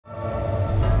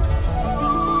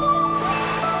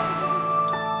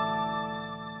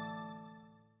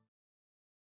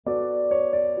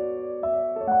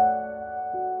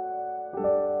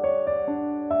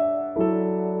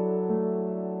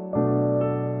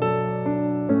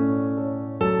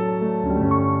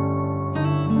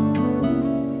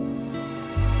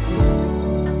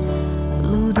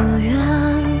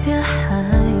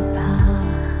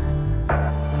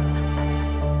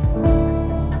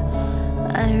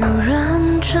悠然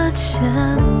着牵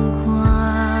挂，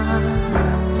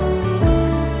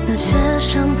那些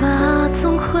伤疤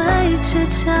总会结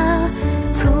痂，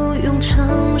簇拥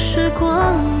成时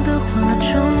光的画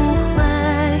中会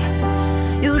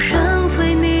有人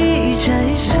为你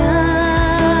摘下。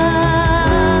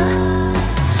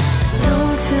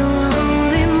Don't feel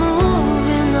lonely,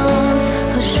 moving on，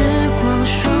 和时光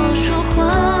说说话，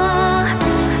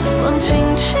光轻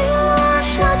轻落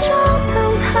下，就等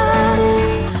它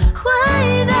回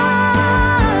答。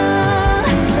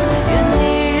愿你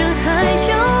人还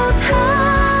有他，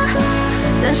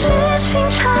但是情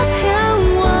差偏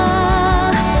忘，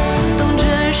懂着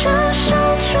人生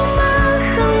充满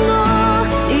很多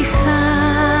遗憾，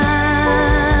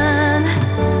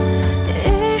依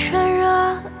然热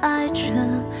爱着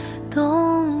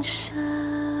冬夏。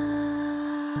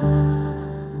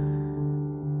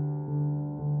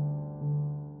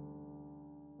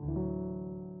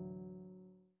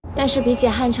但是比起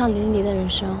酣畅淋漓的人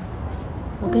生，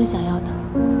我更想要的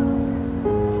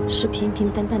是平平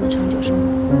淡淡的长久生活。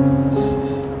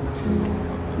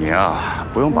你啊，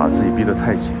不用把自己逼得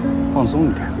太紧，放松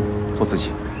一点，做自己。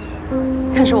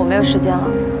但是我没有时间了。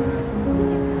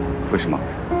为什么？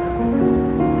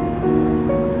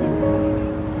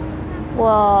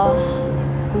我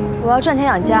要赚钱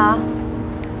养家。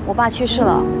我爸去世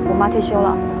了，我妈退休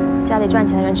了，家里赚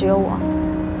钱的人只有我。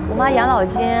我妈养老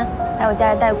金还有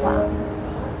家里贷款，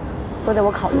都得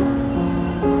我考虑。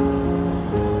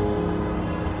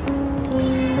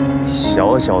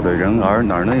小小的人儿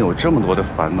哪能有这么多的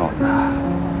烦恼呢？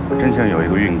我真想有一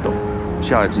个熨斗，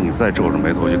下一次你再皱着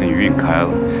眉头，我就给你熨开了。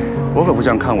我可不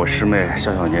想看我师妹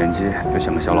小小年纪就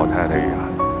像个小老太太一样。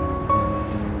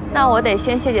那我得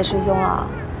先谢谢师兄了，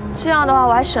这样的话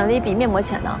我还省了一笔面膜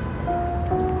钱呢。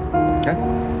哎，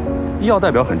医药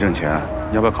代表很挣钱，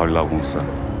你要不要考虑到公司？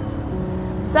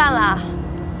算了，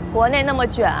国内那么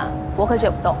卷，我可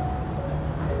卷不动。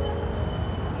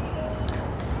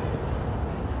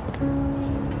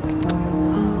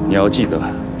你要记得，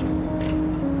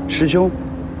师兄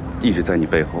一直在你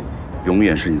背后，永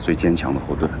远是你最坚强的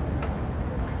后盾。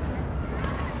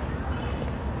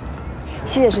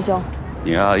谢谢师兄。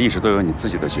你啊，一直都有你自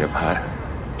己的节拍，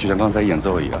就像刚才演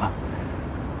奏一样，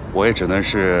我也只能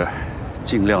是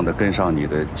尽量的跟上你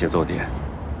的节奏点。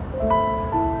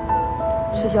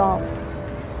师兄，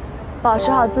保持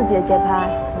好自己的节拍，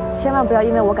千万不要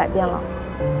因为我改变了。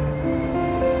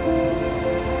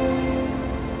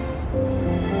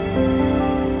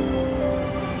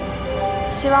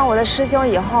希望我的师兄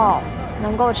以后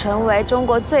能够成为中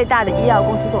国最大的医药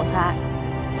公司总裁。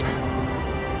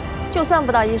就算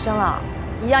不当医生了，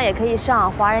一样也可以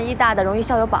上华人医大的荣誉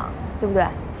校友榜，对不对？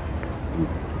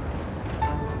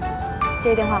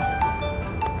接个电话。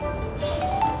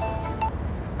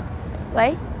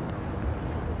喂。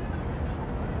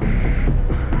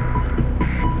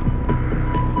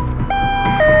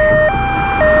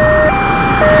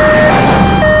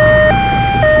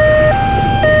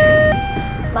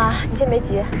妈，你先别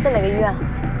急，在哪个医院？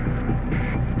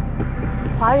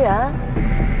华人？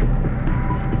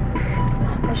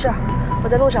没事，我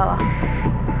在路上了。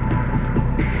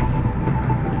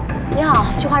你好，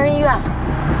去华人医院。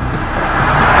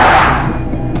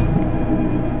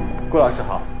顾老师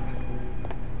好。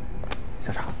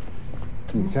校长，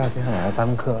你知道接下来的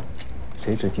班课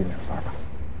谁值技能分吗？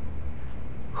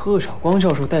贺晓光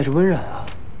教授带着温冉啊！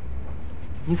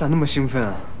你咋那么兴奋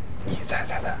啊？你猜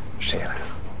猜的，谁来了？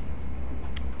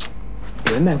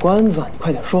别卖关子，你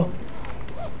快点说。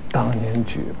当年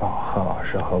举报贺老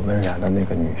师和温冉的那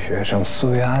个女学生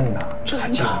苏安呢？真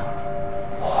的？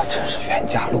我真是冤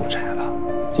家路窄了。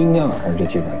今天晚上这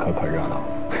技能课可热闹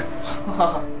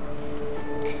了。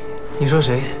你说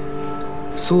谁？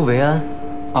苏维安？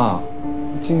啊，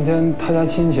今天他家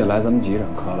亲戚来咱们急诊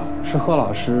科了，是贺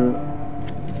老师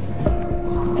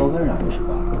和温冉是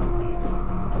吧？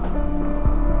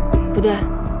不对，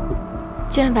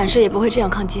既反射也不会这样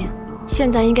抗击。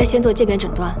现在应该先做鉴别诊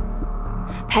断，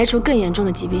排除更严重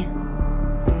的疾病。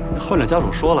患者家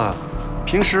属说了，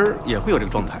平时也会有这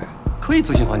个状态，可以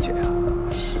自行缓解呀。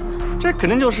这肯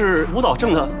定就是舞蹈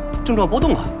症的症状波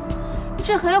动啊。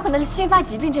这很有可能是新发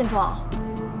疾病症状。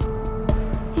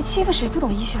你欺负谁不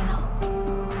懂医学呢？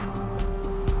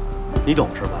你懂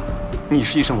是吧？你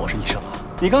是医生，我是医生啊。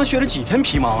你刚学了几天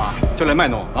皮毛啊，就来卖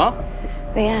弄啊？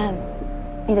维安，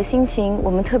你的心情我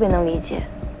们特别能理解，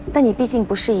但你毕竟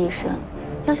不是医生，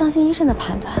要相信医生的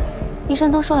判断。医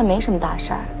生都说了没什么大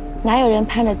事儿，哪有人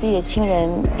盼着自己的亲人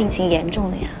病情严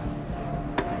重的呀？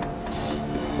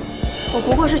我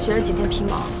不过是学了几天皮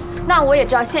毛，那我也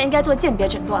知道现在应该做鉴别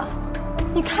诊断。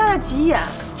你看了几眼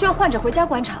就让患者回家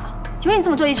观察，有你这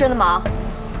么做医生的吗？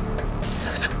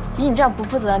以你这样不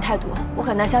负责任的态度，我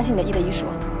很难相信你的一的一说。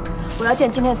我要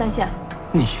见今天3线。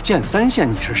你见3线，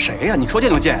你是谁呀？你说见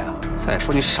就见呀！再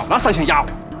说你少拿3线压我。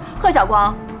贺小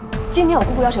光，今天我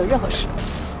姑姑要是有任何事，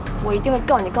我一定会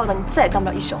告你，告到你再也当不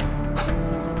了医生。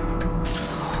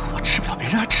我治不了别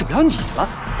人，还治不了你了。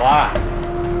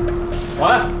喂，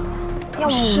要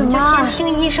不我们就先听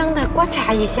医生的，观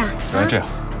察一下。来，这样，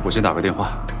我先打个电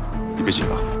话，你别急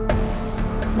啊。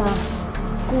妈，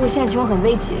姑姑现在情况很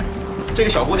危急。这个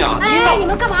小姑娘，哎，你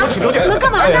们干嘛？我请求见。你们干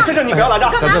嘛呢？先生，你不要拦着。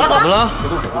干嘛？怎么了？别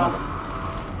动手啊！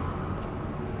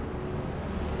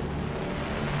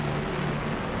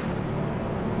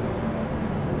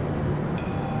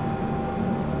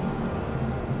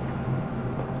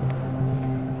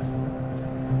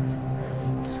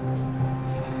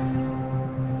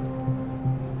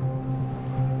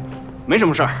没什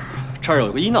么事儿，这儿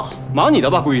有个医闹，忙你的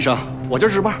吧，顾医生。我这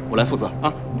值班，我来负责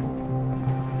啊。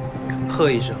贺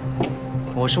医生，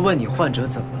我是问你患者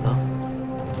怎么了？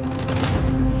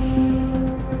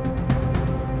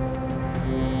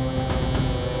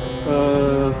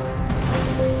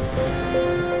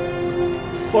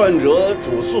患者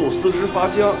主诉四肢发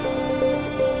僵，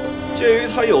鉴于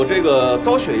他有这个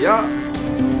高血压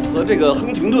和这个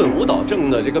亨廷顿舞蹈症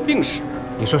的这个病史。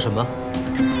你说什么？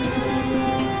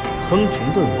亨廷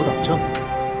顿舞蹈症？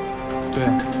对。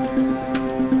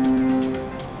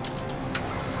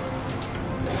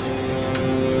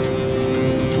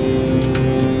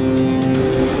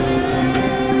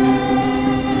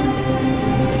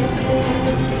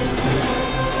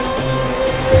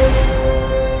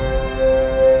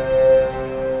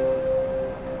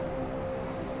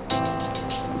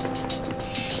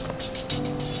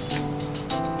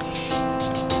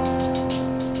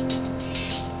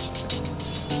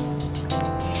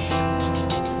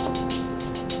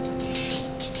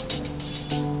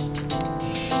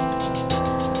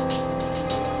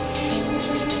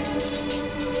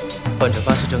患者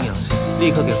巴氏征阳性，立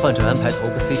刻给患者安排头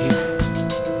部 CT。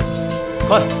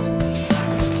快！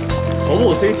头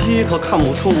部 CT 可看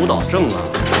不出舞蹈症啊。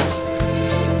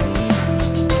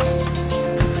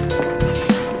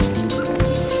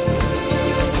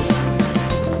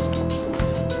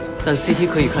但 CT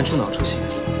可以看出脑出血。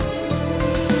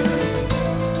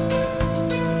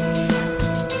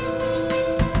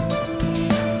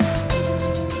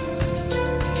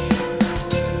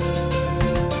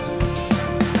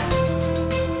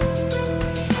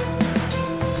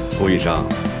顾医生，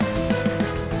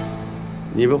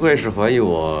你不会是怀疑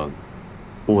我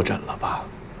误诊了吧？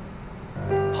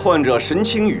患者神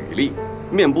情语厉，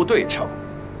面部对称，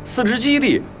四肢肌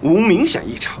力无明显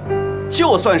异常，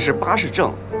就算是巴氏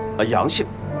症阳性，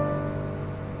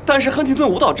但是亨廷顿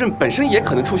舞蹈症本身也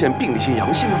可能出现病理性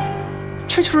阳性啊，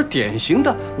这就是典型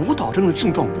的舞蹈症的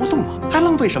症状波动啊，还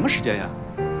浪费什么时间呀？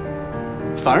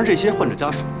反而这些患者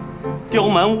家属刁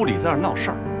蛮无理，在那儿闹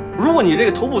事儿。如果你这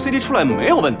个头部 CT 出来没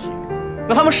有问题，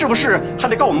那他们是不是还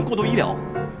得告我们过度医疗？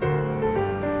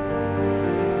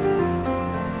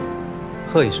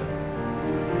贺医生，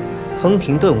亨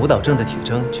廷顿舞蹈症的体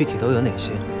征具体都有哪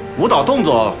些？舞蹈动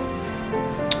作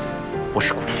不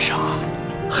是顾医生啊，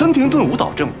亨廷顿舞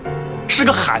蹈症是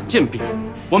个罕见病，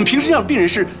我们平时这样的病人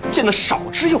是见得少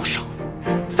之又少。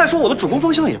再说我的主攻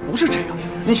方向也不是这样，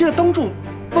你现在当众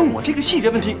问我这个细节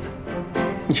问题，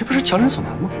你这不是强人所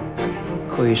难吗？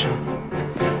贺医生，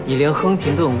你连亨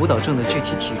廷顿舞蹈症的具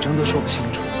体体征都说不清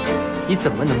楚，你怎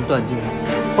么能断定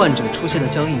患者出现的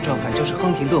僵硬状态就是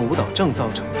亨廷顿舞蹈症造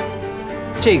成的？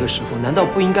这个时候难道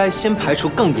不应该先排除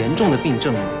更严重的病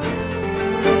症吗？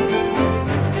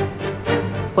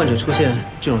患者出现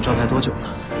这种状态多久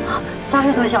了？3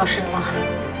个多小时了。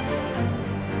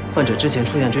患者之前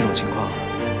出现这种情况，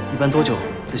一般多久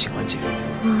自行缓解？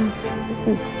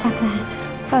大概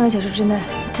半个小时之内。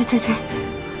对。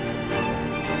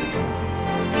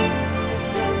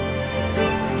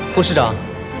护士长，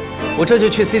我这就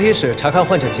去 CT 室查看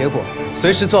患者结果，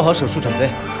随时做好手术准备。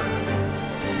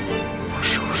要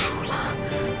手术了，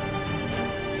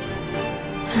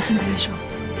小心，医生。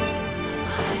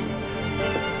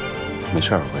没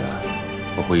事儿，回来，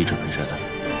我会一直陪着的，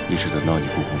一直等到你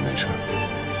姑父没事。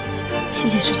谢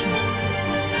谢师兄。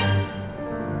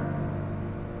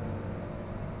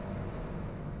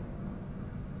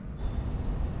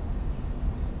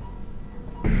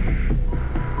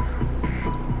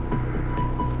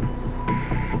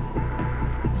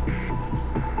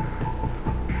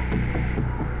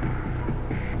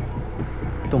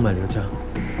动脉瘤浆。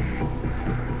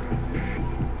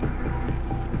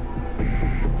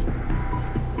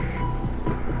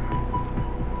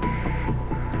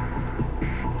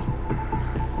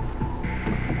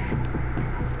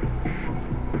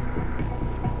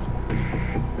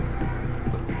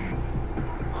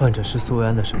患者是苏维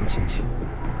安的什么亲戚？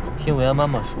听维安妈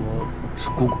妈说是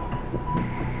姑姑。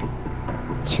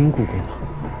亲姑姑吗？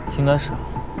应该是。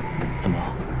怎么了？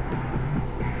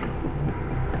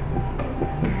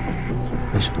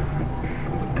没什么。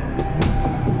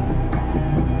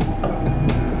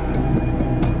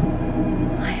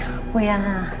哎呀，维安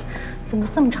啊，怎么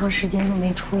这么长时间都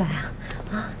没出来啊？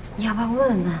啊，你要不要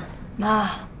问问？妈，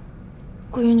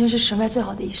顾云真是省外最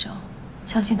好的医生，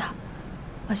相信他，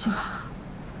放心吧。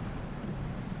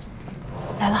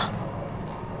来了。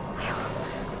哎呦，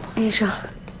顾医生。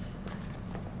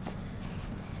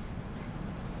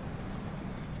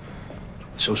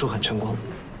 手术很成功，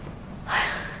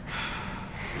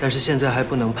但是现在还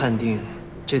不能判定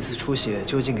这次出血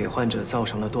究竟给患者造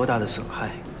成了多大的损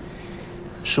害。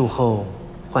术后，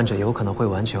患者有可能会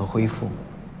完全恢复，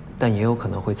但也有可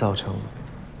能会造成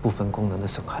部分功能的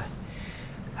损害，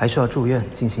还需要住院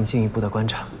进行进一步的观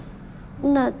察。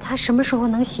那他什么时候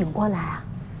能醒过来啊？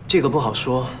这个不好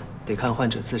说，得看患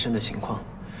者自身的情况。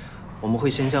我们会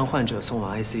先将患者送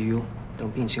往 ICU，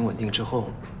 等病情稳定之后，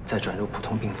再转入普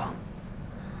通病房。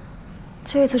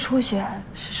 这次出血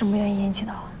是什么原因引起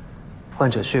的？患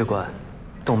者血管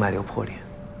动脉瘤破裂。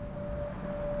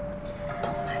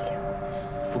动脉瘤。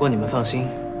不过你们放心，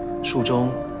术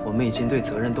中我们已经对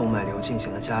责任动脉瘤进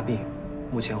行了加病，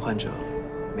目前患者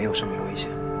没有生命危险。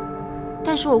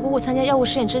但是我姑姑参加药物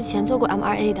试验之前做过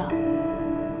MRA 的，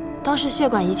当时血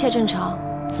管一切正常，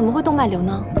怎么会动脉瘤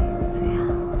呢？对呀。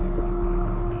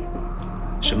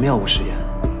什么药物试验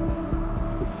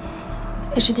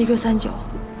 ？HDQ39。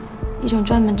 一种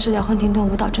专门治疗亨廷顿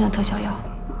舞蹈症的特效药，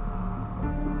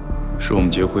是我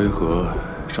们杰辉和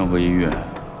商河医院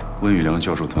温宇良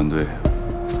教授团队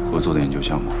合作的研究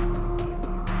项目。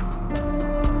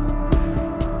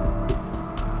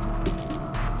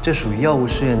这属于药物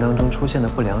试验当中出现的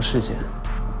不良事件。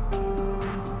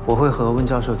我会和温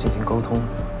教授进行沟通，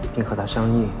并和他商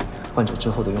议患者之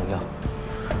后的用药。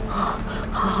哦，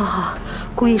好，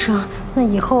顾医生，那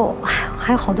以后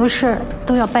还有好多事儿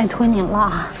都要拜托您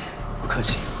了。 不客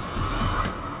气，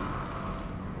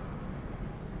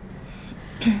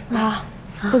妈，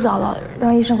不早了，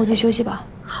让医生回去休息吧。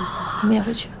好，我们也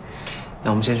回去。那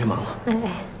我们先去忙了。哎。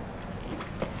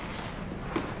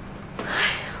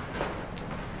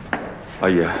阿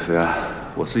姨，维安，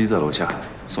我司机在楼下，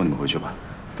送你们回去吧。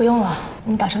不用了，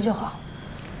你打车就好。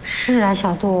是啊，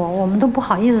小杜，我们都不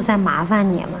好意思再麻烦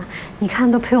你了。你看，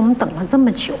都陪我们等了这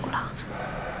么久了。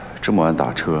这么晚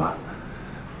打车，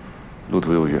路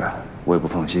途又远。 我也不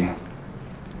放心，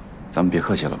咱们别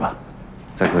客气了吧？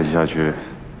再客气下去，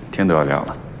天都要亮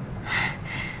了。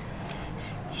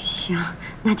行，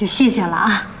那就谢谢了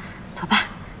啊，走吧。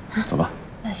走吧。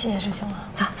那谢谢师兄了。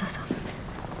走。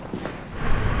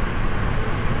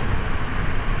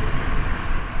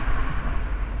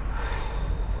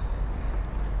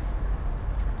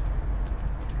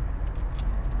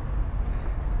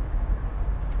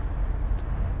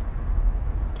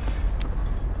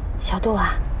小杜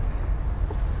啊。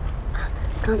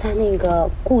 刚才那个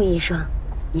顾医生，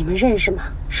你们认识吗？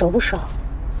熟不熟？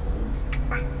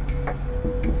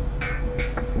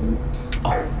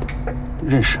哦，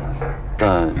认识，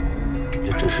但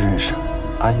也只是认识。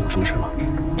阿姨有什么事吗？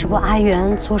这不阿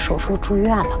元做手术住院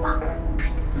了吗？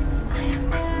哎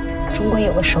呀，中国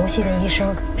有个熟悉的医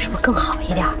生，是不是更好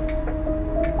一点？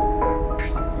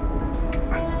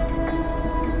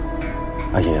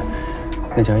阿姨，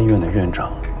那家医院的院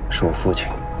长是我父亲。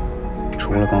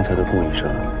 除了刚才的顾医生，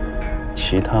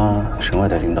其他省外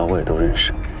的领导我也都认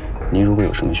识。您如果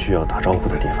有什么需要打招呼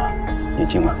的地方，您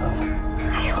尽管吩咐。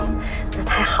哎呦，那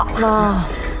太好了。妈，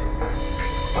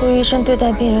顾医生对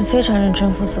待病人非常认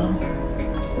真负责，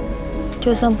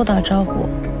就算不打招呼，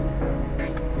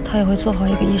他也会做好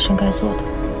一个医生该做的。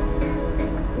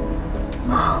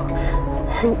哦，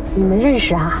你们认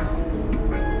识啊？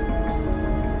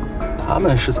他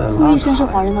们是在拉。顾医生是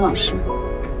华人的老师。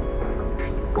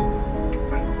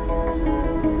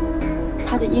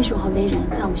 他的医术和为人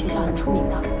在我们学校很出名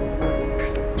的，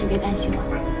就别担心了。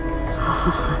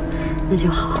好，那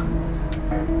就好。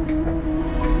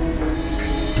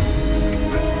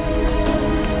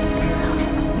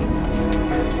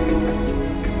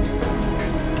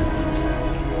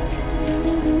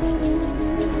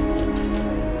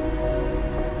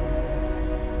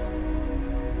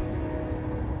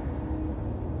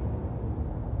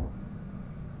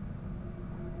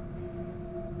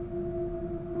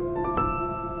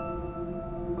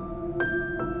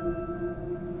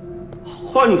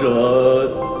患者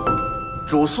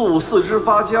主诉四肢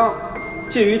发僵，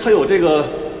鉴于他有这个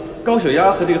高血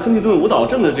压和这个亨廷顿舞蹈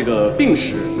症的这个病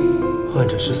史。患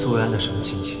者是苏维安的什么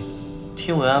亲戚？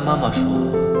听维安妈妈说，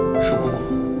是姑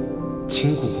姑。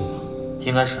亲姑姑吗？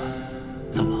应该是。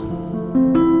怎么了？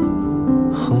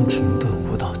亨廷顿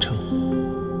舞蹈症。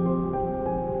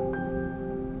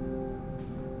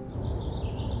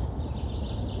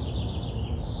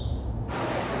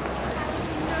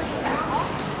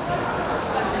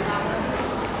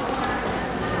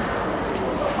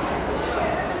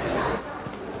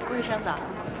顾医生早。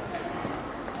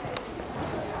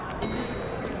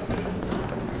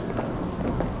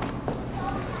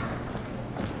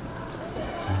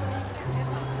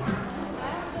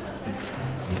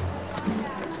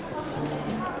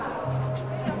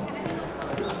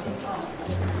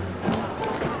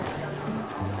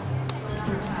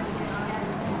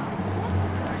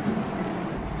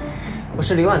我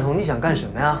是李婉彤，你想干什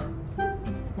么呀？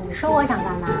你说我想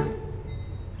干嘛？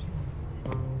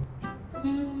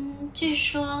据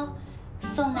说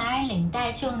送男人领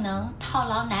带就能套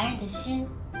牢男人的心。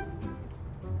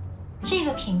这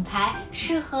个品牌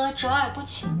适合卓尔不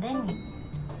群的你。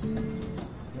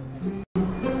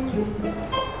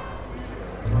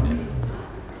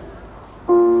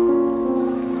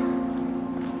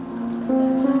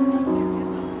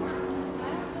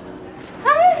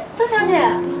哎，苏小姐，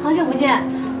好久不见！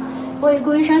我给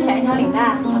顾医生选一条领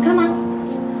带，好看吗？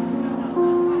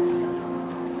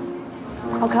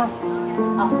好看。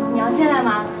哦，你要进来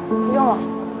吗？不用了。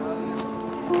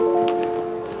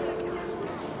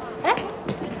哎，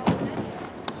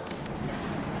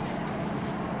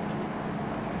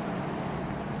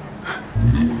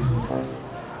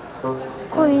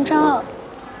顾云昭，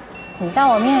你在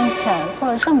我面前做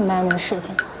了这么 man 的事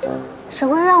情，只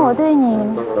会让我对你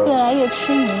越来越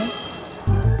痴迷。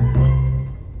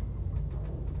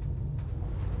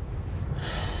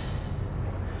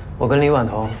我跟李婉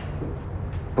彤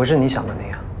不是你想的那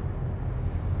样。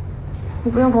你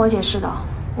不用跟我解释的，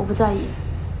我不在意。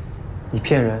你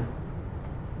骗人！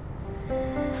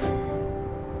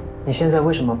你现在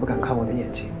为什么不敢看我的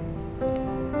眼睛？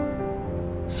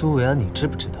苏维安，你知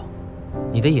不知道，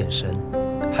你的眼神，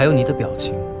还有你的表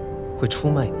情，会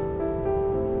出卖你。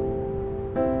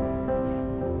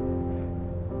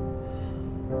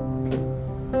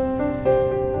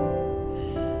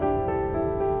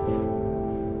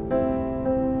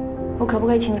我可不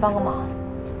可以请你帮个忙？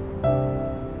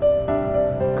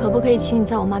可不可以请你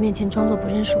在我妈面前装作不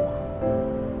认识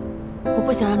我？我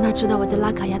不想让她知道我在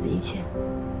拉卡亚的一切。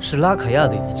是拉卡亚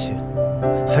的一切，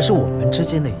还是我们之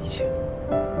间的一切？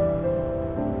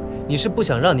你是不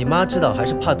想让你妈知道，还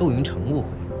是怕杜云成误会？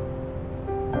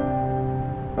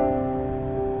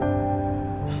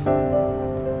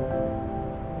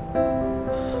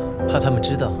怕他们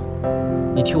知道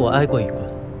你替我挨过一棍，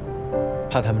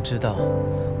怕他们知道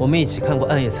我们一起看过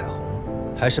暗夜彩虹，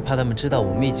还是怕他们知道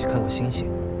我们一起看过星星？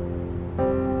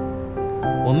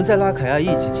我们在拉凯亚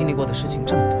一起经历过的事情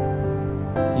这么多，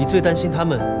你最担心他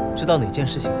们知道哪件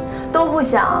事情？都不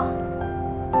想。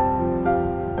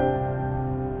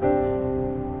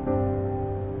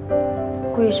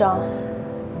顾医生，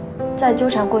再纠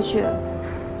缠过去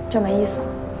就没意思了。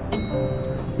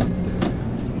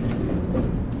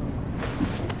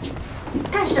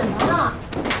干什么呢？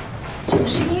这里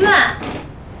是医院。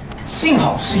幸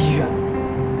好是医院。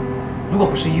如果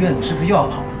不是医院，你是不是又要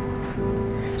跑了？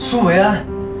苏维安，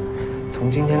从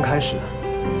今天开始，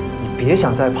你别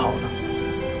想再跑了。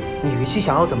你与其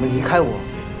想要怎么离开我，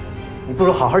你不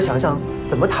如好好想想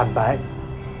怎么坦白。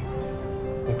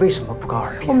你为什么不告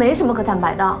而别？我没什么可坦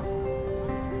白的。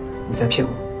你在骗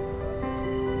我。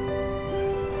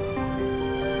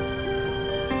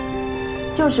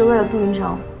就是为了杜云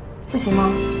成，不行吗？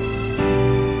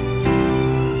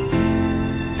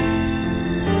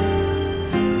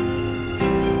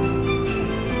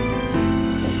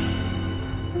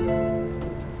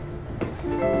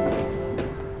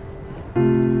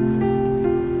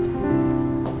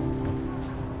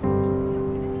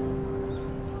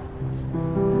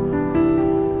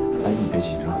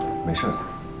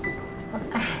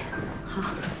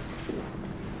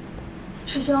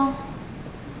师兄，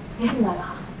你怎么来了？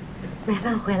买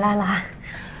饭回来了，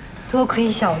多亏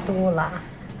小杜了，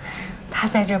他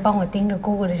在这儿帮我盯着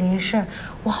姑姑的这些事儿，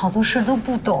我好多事儿都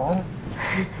不懂，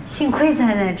幸亏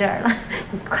他在这儿了，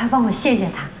你快帮我谢谢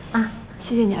他啊！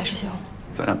谢谢你啊，师兄。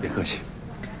咱俩别客气。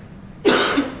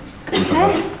你怎么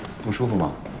了？不舒服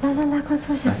吗？来来来，快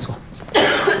坐下。来坐。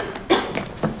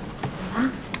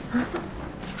啊啊，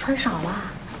穿少了。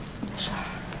没事儿。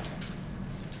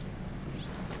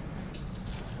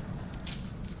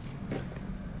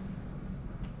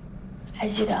还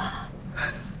记得啊？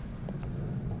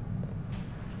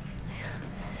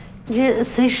你这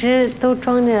随时都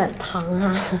装着糖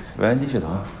啊！维安低血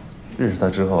糖，认识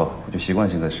他之后，我就习惯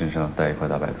性在身上带一块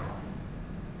大白兔。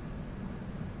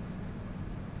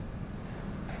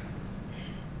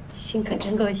心可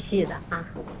真够细的啊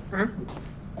啊！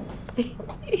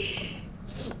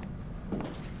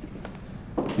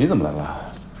你怎么来了？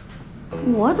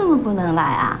我怎么不能来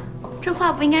啊？这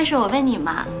话不应该是我问你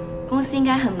吗？公司应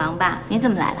该很忙吧？你怎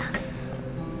么来了？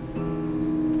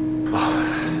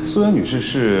苏媛女士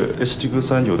是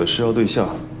STQ39的食药对象，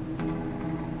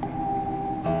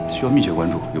需要密切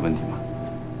关注，有问题吗？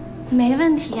没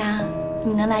问题呀，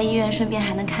你能来医院，顺便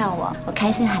还能看我，我开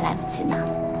心还来不及呢。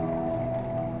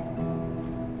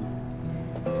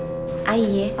阿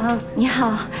姨啊，你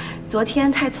好，昨天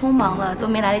太匆忙了，都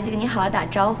没来得及跟你好好打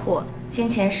招呼。先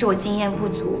前是我经验不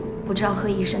足，不知道贺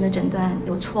医生的诊断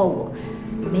有错误，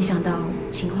没想到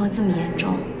情况这么严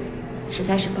重，实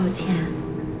在是抱歉。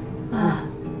啊，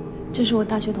这是我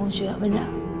大学同学温冉。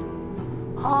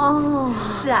哦，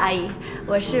是啊，阿姨，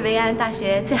我是维安大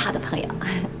学最好的朋友，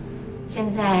现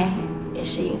在也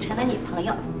是影城的女朋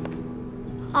友。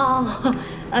哦，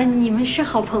你们是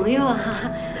好朋友啊！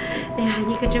哎呀，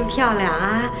你可真漂亮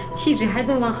啊，气质还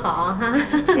这么好哈！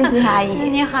谢谢阿姨。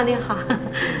你好，你好。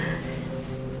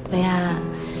维安，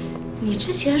你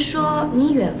之前说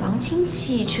你远房亲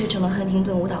戚确诊了亨廷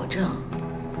顿舞蹈症，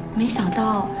没想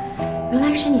到原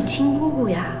来是你亲姑姑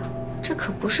呀！这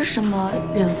可不是什么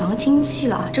远房亲戚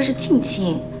了，这是近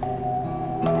亲。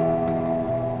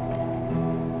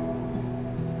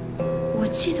我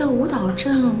记得舞蹈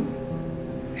症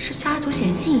是家族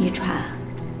显性遗传，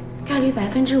概率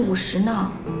50%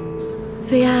呢。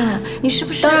维安，你是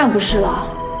不是？当然不是了。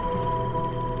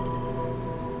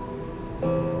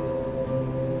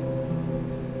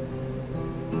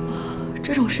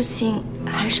这种事情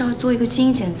还是要做一个基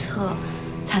因检测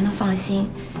才能放心。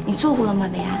你做过了吗，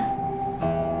维安？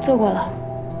做过了，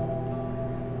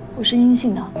我是阴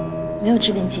性的，没有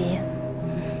致病基因。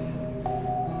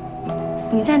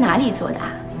你在哪里做的？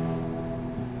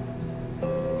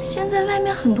现在外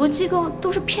面很多机构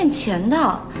都是骗钱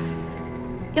的，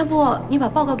要不你把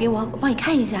报告给我，我帮你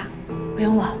看一下。不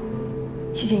用了，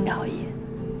谢谢你的好意。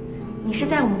你是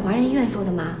在我们华人医院做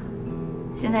的吗？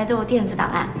现在都有电子档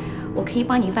案，我可以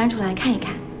帮你翻出来看一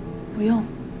看。不用。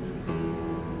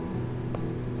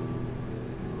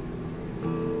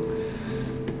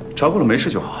查过了没事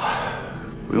就好，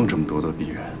不用这么咄咄逼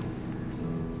人。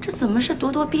这怎么是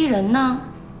咄咄逼人呢？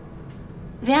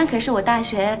维安可是我大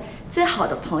学最好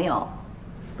的朋友，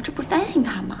我这不是担心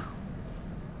他吗？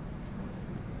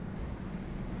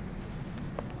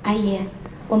阿姨，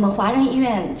我们华人医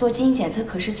院做基因检测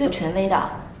可是最权威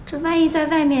的，这万一在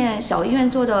外面小医院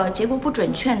做的结果不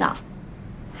准确呢，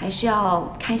还是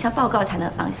要看一下报告才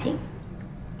能放心。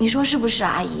你说是不是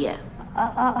啊，阿姨？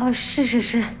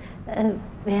是，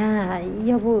维安啊，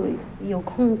要不有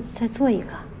空再做一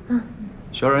个啊？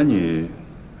小冉，你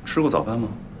吃过早饭吗？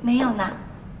没有呢。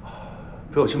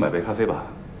陪我去买杯咖啡吧。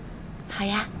好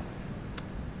呀，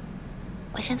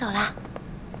我先走了。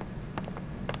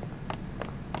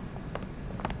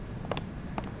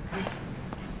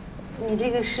你这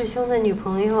个师兄的女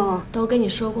朋友都跟你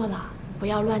说过了，不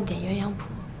要乱点鸳鸯谱。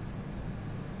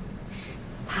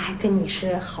她还跟你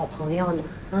是好朋友呢，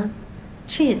啊，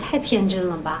这也太天真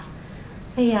了吧！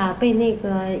哎呀，被那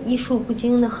个医术不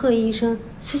精的贺医生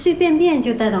随随便便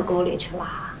就带到沟里去了。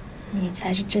你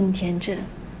才是真天真。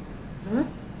嗯。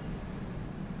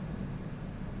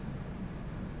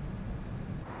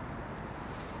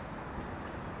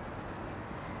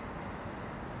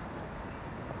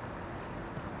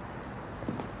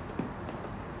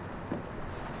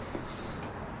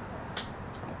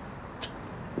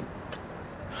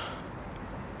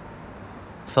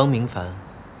方明凡，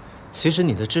其实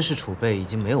你的知识储备已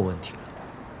经没有问题了。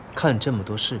看这么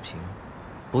多视频，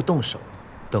不动手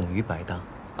等于白搭。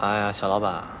哎呀，小老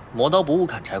板，磨刀不误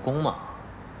砍柴工嘛。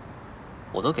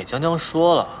我都给江江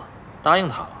说了，答应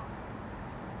他了。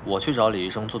我去找李医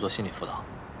生做心理辅导。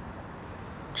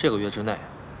这个月之内，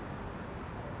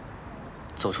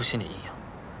走出心理阴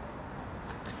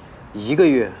影。1个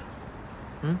月？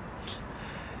嗯，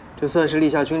这算是立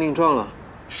下军令状了。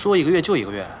说1个月就1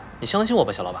个月。你相信我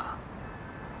吧，小老板。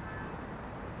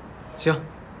行，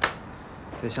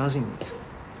再相信你一次。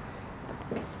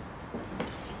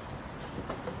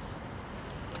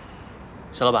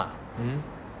小老板，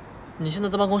你现在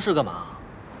在办公室干嘛？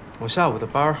我下午的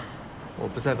班儿，我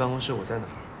不在办公室，我在哪儿？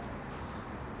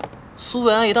苏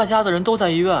维安一大家子人都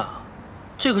在医院啊，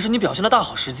这可是你表现的大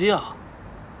好时机啊！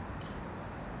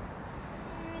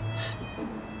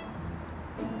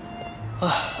唉。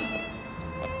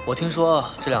我听说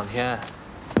这2天，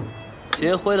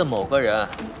结辉的某个人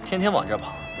天天往这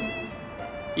跑，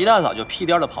一大早就屁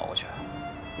颠的跑过去。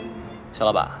小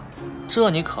老板，这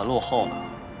你可落后了。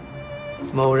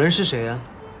某人是谁呀？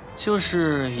就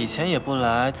是以前也不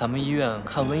来咱们医院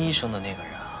看温医生的那个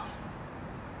人啊，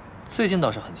最近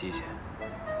倒是很积极。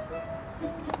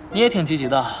你也挺积极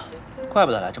的，怪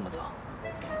不得来这么早。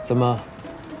怎么，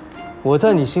我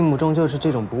在你心目中就是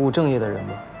这种不务正业的人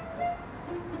吗？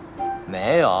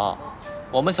没有，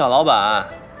我们小老板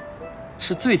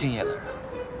是最敬业的人。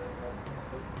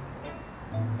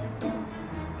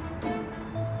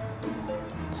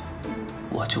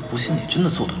我就不信你真的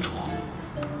坐得住。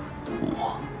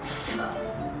5、4、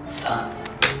3、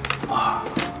2。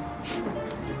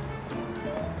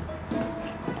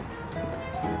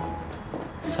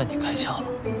算你开窍了。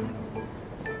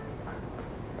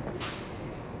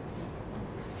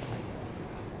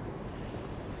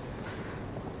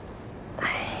哎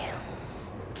呀，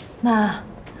那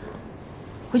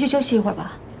回去休息一会儿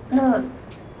吧。那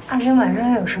阿珍晚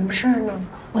上有什么事儿呢？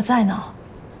我在呢，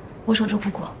我守着姑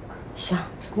姑。行，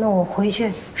那我回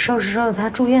去收拾收拾她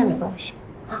住院的东西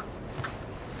啊。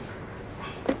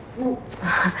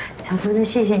小孙子，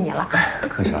谢谢你了。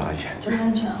客气了，阿姨。注意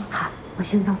安全啊。好，我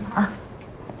先走了啊。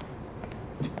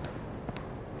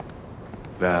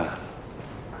维安，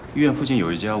医院附近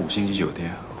有一家5星级酒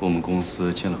店，和我们公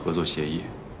司签了合作协议，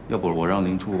要不我让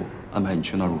林柱安排你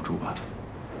去那儿入住吧？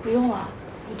不用了，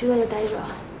你就在这待着，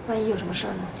万一有什么事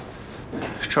儿呢？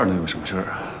这儿能有什么事儿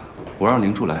啊？我让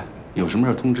林柱来，有什么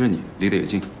事儿通知你，离得也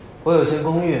近。我有间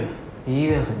公寓，离医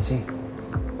院很近。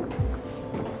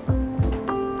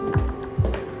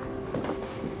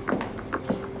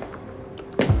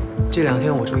这2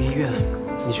天我住医院，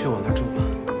你去我那儿住吧。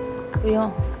不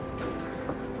用，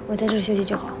我在这儿休息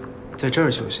就好。在这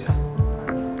儿休息？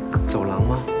走廊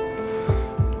吗？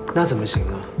那怎么行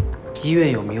呢？医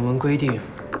院有明文规定，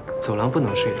走廊不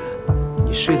能睡人。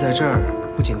你睡在这儿，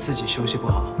不仅自己休息不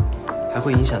好，还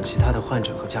会影响其他的患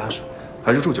者和家属。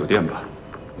还是住酒店吧，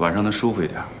晚上能舒服一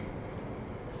点。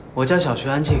我家小区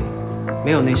安静，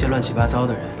没有那些乱七八糟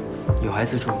的人，有孩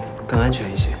子住更安全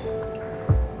一些。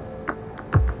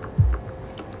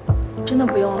真的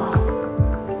不用了，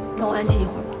让我安静一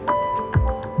会儿吧。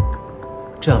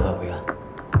这样吧，维安，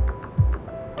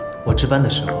我值班的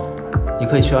时候，你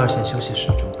可以去2线休息室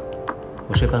住，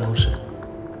我睡办公室。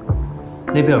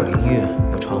那边有淋浴，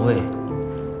有床位，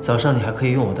早上你还可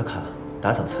以用我的卡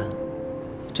打早餐，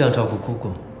这样照顾姑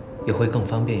姑也会更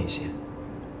方便一些。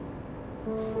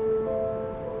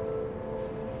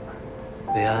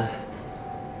维安，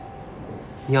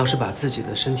你要是把自己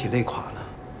的身体累垮了，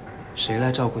谁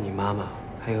来照顾你妈妈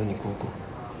还有你姑姑？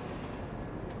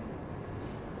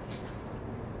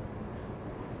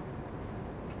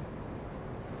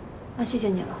那谢谢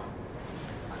你了，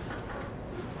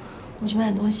我去买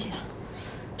点东西。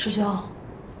师兄，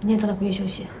你也早点回去休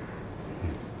息。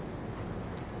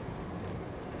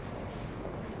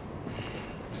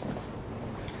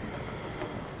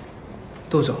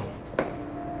杜总，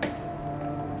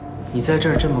你在这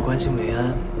儿这么关心维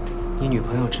安，你女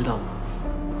朋友知道吗？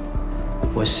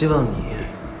我希望你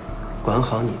管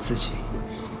好你自己，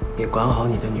也管好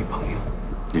你的女朋友。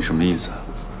你什么意思？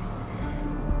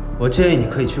我建议你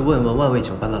可以去问问万味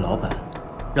酒吧的老板，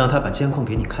让他把监控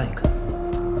给你看一看，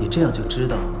你这样就知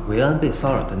道维安被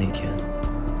骚扰的那天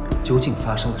究竟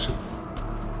发生了什么。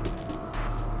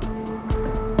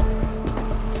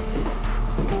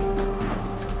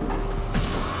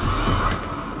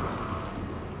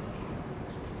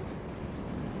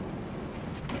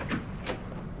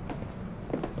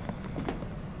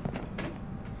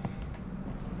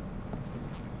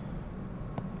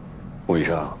吴医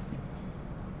生，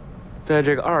在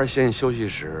这个2线休息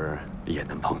室也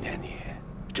能碰见你，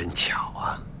真巧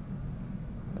啊！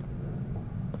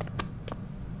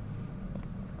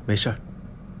没事儿。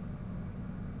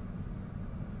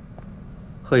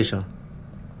贺医生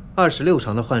，26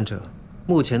床的患者，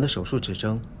目前的手术指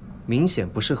征明显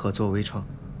不适合做微创，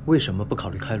为什么不考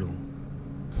虑开颅？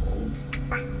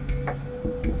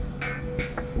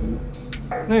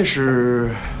那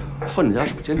是患者家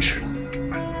属坚持的。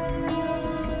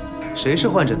谁是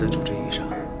患者的主治医生？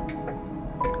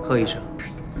贺医生，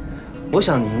我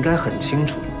想你应该很清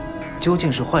楚，究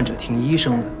竟是患者听医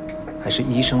生的，还是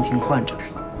医生听患者的？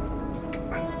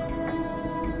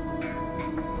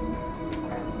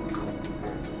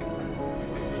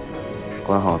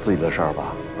管好自己的事儿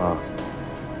吧，啊！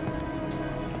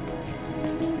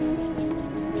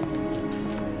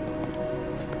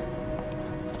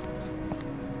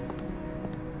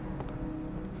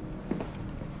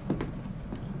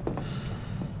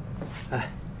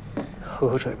喝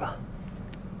口水吧。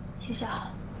谢谢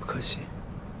啊。不客气。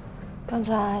刚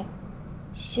才，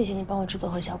谢谢你帮我支走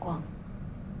何晓光。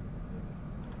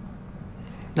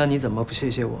那你怎么不谢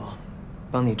谢我，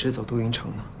帮你支走杜云成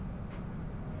呢？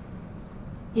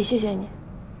也谢谢你。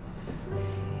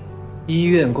医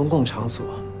院、公共场所，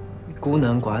孤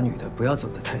男寡女的不要走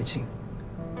得太近，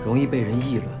容易被人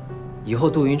议论。以后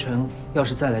杜云成要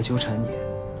是再来纠缠你，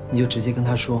你就直接跟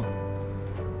他说，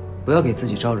不要给自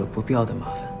己招惹不必要的麻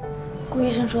烦。顾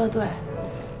医生说的对。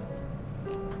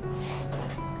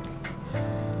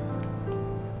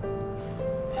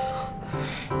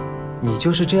你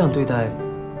就是这样对待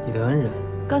你的恩人？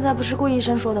刚才不是顾医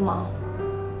生说的吗？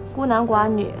孤男寡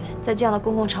女在这样的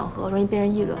公共场合容易被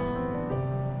人议论。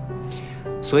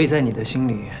所以在你的心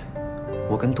里，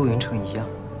我跟杜云成一样。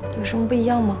有什么不一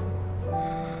样吗？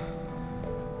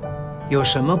有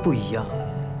什么不一样？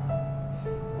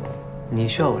你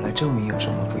需要我来证明有什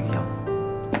么不一样？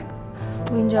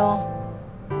顾云峥，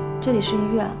这里是医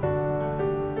院。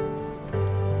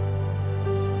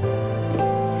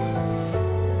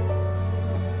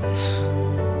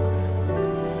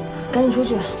赶紧出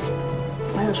去，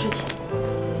我还有事情。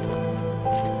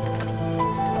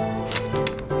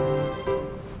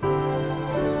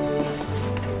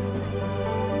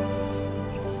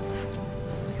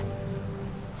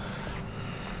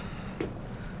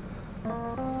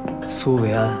苏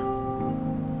维安，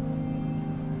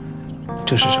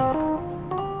这是什么？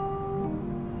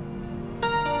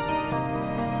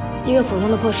一个普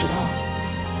通的破石头。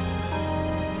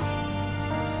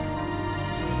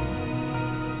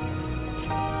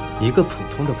一个普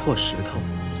通的破石头，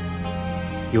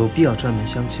有必要专门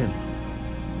镶嵌吗？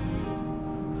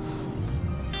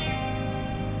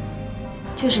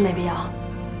确实没必要。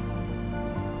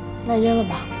那你扔了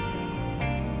吧。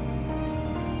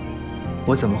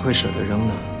我怎么会舍得扔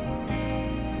呢？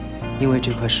因为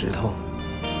这块石头，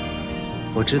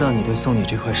我知道你对送你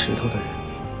这块石头的人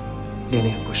恋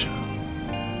恋不舍，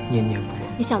念念不忘。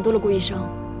你想多了，顾医生，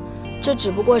这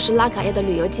只不过是拉卡叶的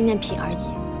旅游纪念品而已。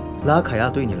拉卡亚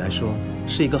对你来说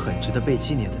是一个很值得被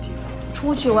纪念的地方。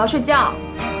出去，我要睡觉。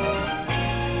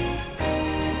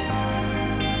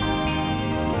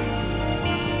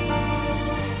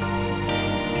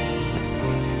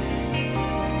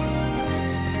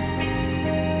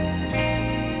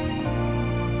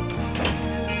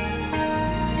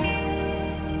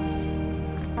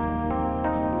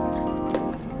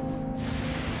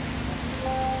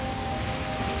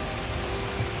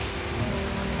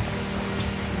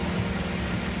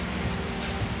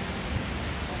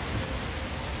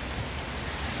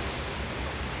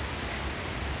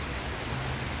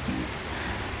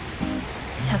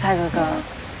小凯哥哥，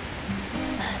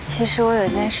其实我有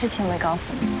件事情没告诉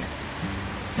你，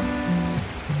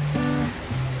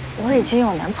我已经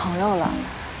有男朋友了。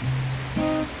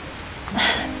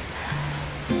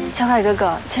小凯哥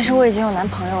哥，其实我已经有男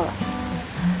朋友了。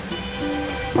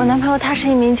我男朋友他是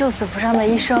一名救死扶伤的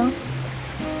医生，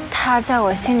他在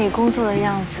我心里工作的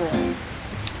样子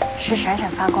是闪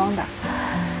闪发光的。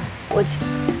我就，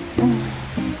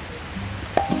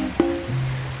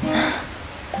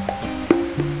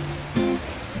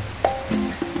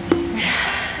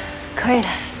可以的。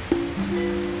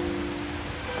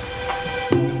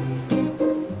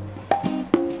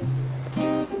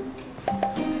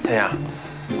千雅，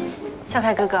小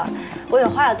凯哥哥，我有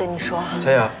话要对你说。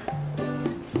千雅，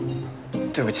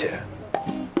对不起。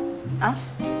啊？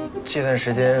这段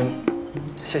时间，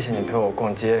谢谢你陪我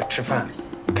逛街、吃饭、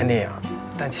看电影，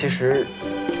但其实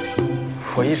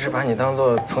我一直把你当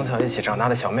做从小一起长大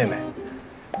的小妹妹。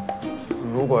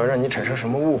如果让你产生什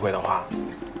么误会的话，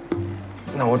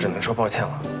那我只能说抱歉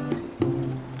了。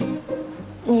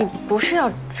你不是要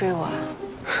追我啊？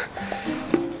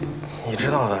你知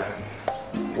道的，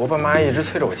我爸妈一直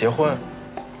催着我结婚，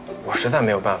我实在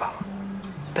没有办法了。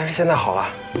但是现在好了，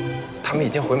他们已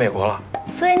经回美国了。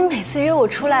所以你每次约我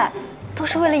出来，都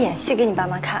是为了演戏给你爸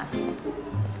妈看。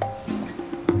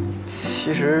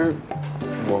其实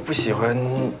我不喜欢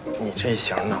你这一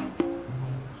型的。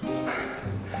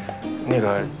那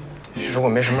个，如果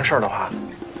没什么事儿的话，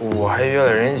我还约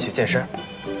了人一起健身。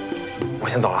我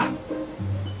先走了。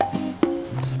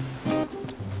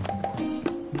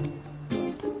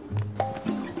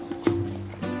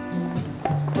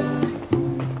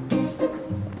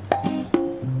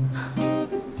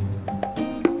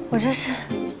我这是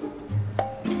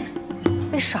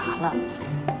被耍了。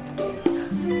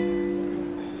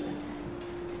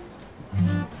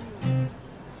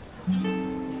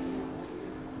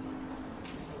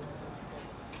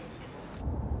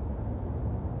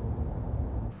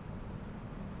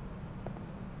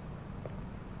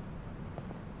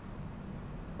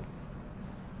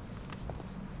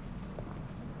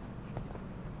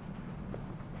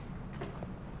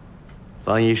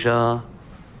方医生，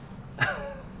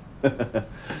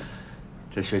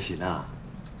这休息呢？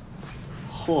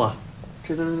嚯，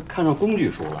这都看上工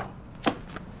具书了。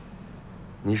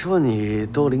你说你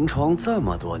都临床这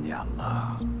么多年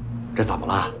了，这怎么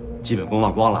了？基本功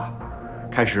忘光了？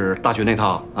开始大学那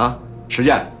套啊？实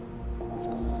践？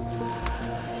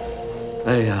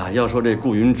哎呀，要说这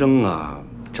顾云峥啊，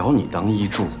找你当医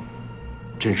助，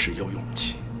真是有勇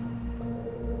气。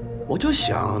我就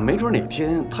想，没准哪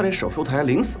天他这手术台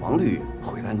零死亡率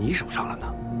会在你手上了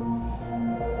呢。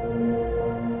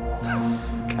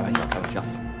开玩笑，开玩笑。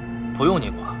不用你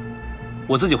管，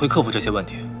我自己会克服这些问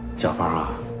题。小芳啊，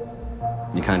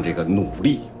你看这个努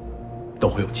力都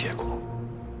会有结果，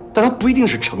但它不一定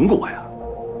是成果呀。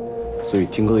所以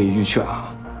听哥一句劝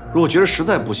啊，如果觉得实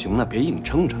在不行呢，别硬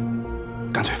撑着，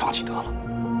干脆放弃得了。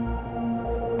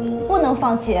不能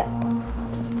放弃。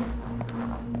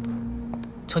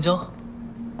锵锵，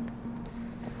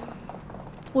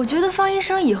我觉得方医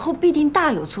生以后必定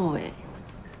大有作为，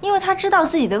因为他知道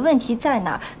自己的问题在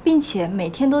哪儿，并且每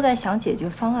天都在想解决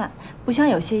方案，不像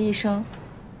有些医生，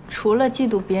除了嫉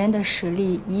妒别人的实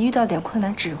力，一遇到点困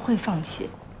难只会放弃。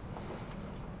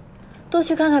多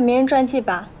去看看名人传记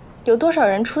吧，有多少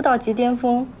人出道即巅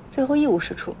峰，最后一无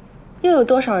是处，又有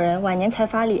多少人晚年才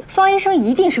发力？方医生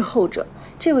一定是后者。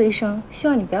这位医生，希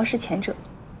望你不要是前者。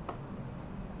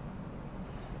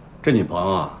这你朋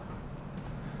友啊，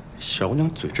小姑娘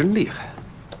嘴真厉害。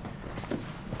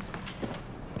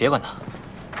别管他，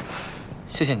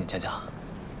谢谢你，佳佳。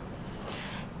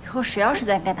以后谁要是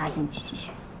再敢打击你积极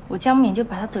性，我江敏就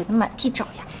把他怼得满地找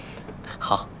牙。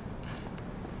好，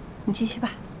你继续吧。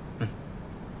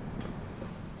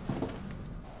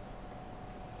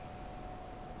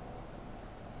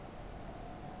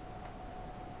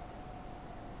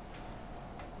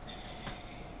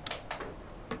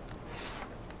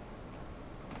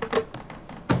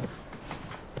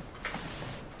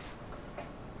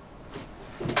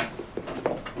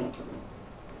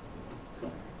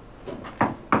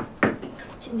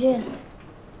请进。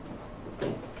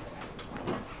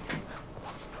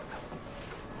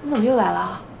你怎么又来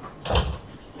了？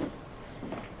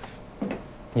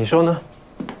你说呢？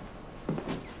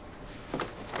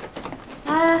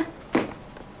哎，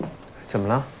怎么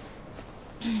了？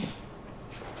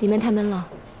里面太闷了，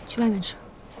去外面吃。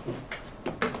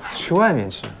去外面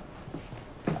吃？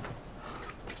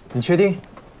你确定？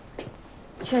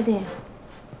确定。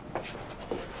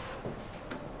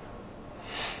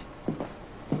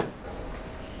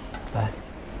来，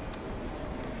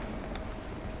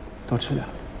多吃点。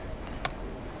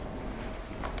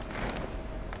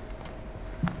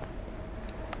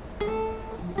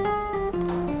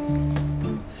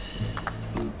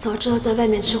早知道在外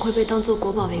面吃会被当作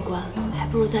国宝围观，还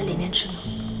不如在里面吃呢。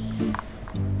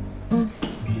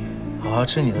好好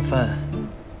吃你的饭，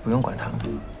不用管他们。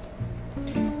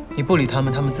你不理他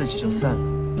们，他们自己就散了。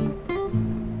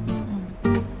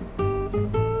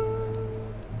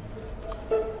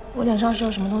我脸上是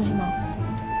有什么东西吗？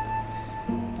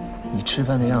你吃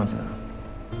饭的样子，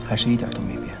还是一点都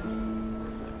没变。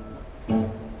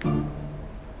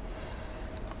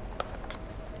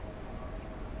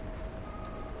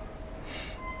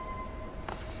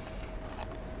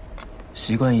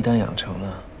习惯一旦养成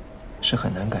了，是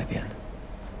很难改变的。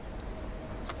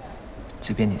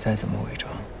即便你再怎么伪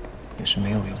装，也是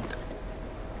没有用的。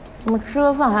怎么吃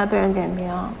个饭还被人点评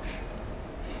啊？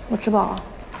我吃饱了。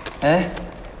哎，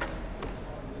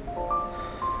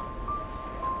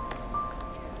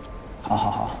好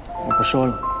好好，我不说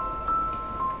了。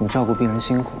你照顾病人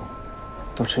辛苦，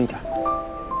多吃一点。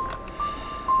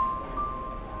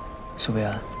苏维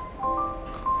安，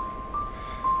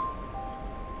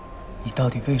你到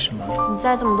底为什么？你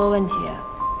再这么多问题，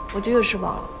我就又吃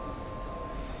饱了。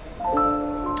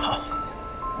好，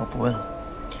我不问了。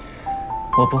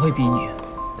我不会逼你，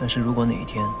但是如果哪一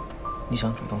天你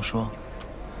想主动说，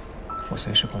我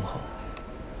随时恭候。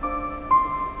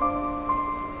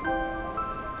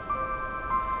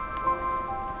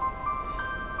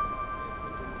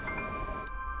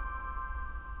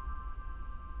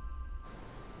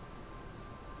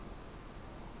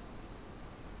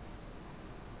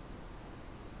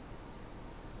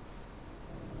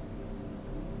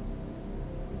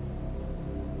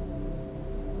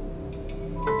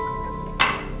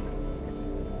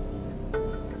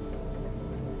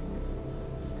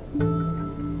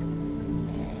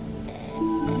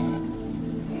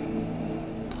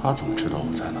他怎么知道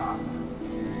我在哪儿？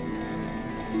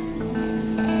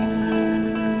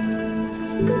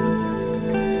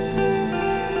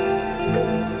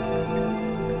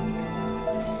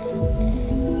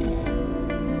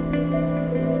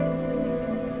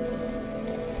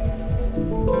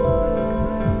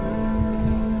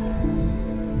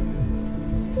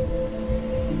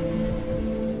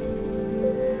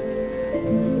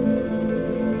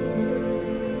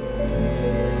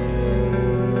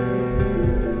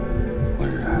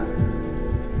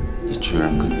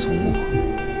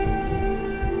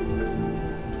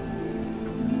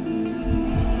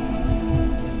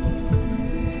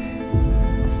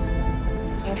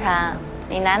晨，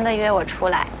你难得约我出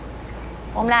来，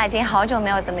我们俩已经好久没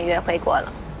有这么约会过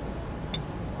了。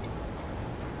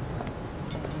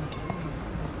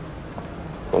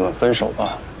我们分手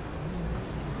吧。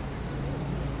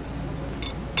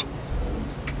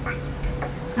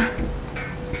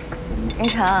云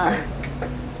城，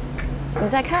你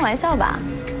在开玩笑吧？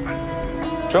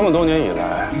这么多年以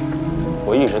来，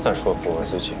我一直在说服我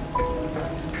自己，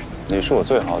你是我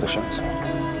最好的选择。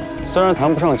虽然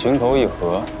谈不上情投意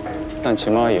合，但起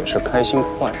码也是开心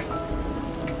快乐。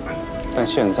但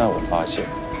现在我发现，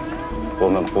我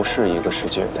们不是一个世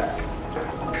界的。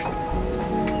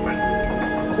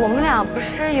我们俩不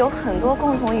是有很多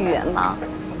共同语言吗？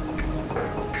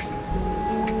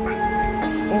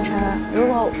云晨，如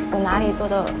果我哪里做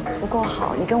的不够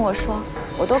好，你跟我说，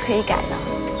我都可以改的。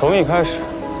从一开始，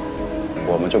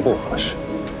我们就不合适。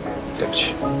对不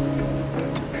起，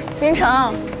云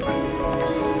城，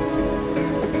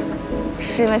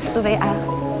是因为苏维安，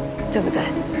对不对？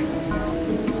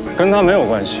跟他没有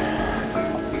关系。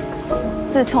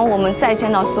自从我们再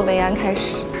见到苏维安开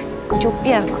始，你就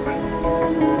变了。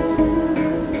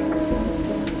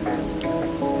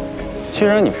既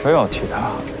然你非要提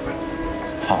他，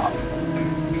好，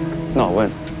那我问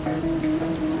你，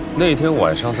那天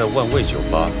晚上在万味酒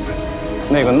吧，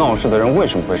那个闹事的人为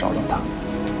什么会找到他？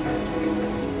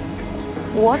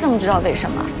我怎么知道为什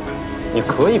么？你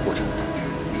可以不承认，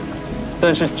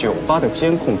但是酒吧的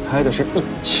监控拍的是一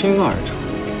清二楚。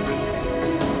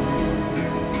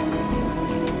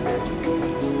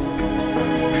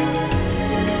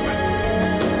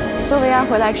苏维安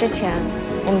回来之前，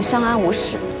我们相安无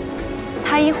事。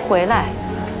他一回来，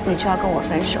你就要跟我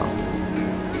分手，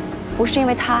不是因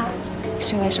为他，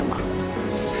是因为什么？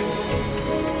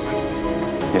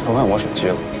你偷看我手机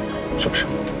了，是不是？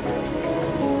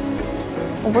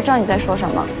我不知道你在说什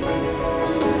么。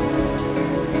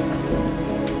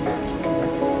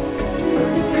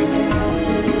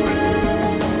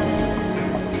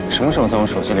什么时候在我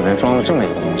手机里面装了这么一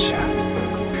个东西啊？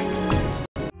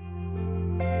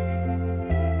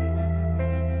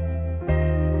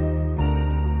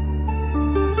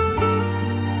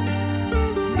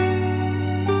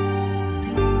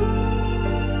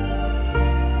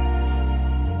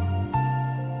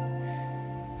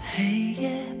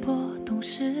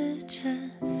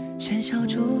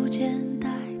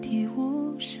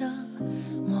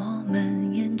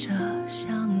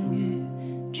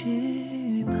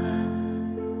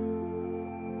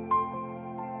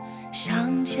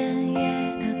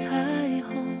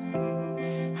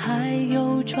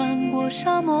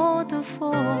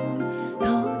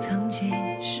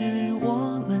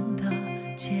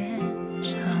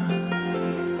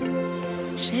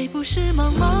谁不是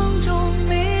茫茫中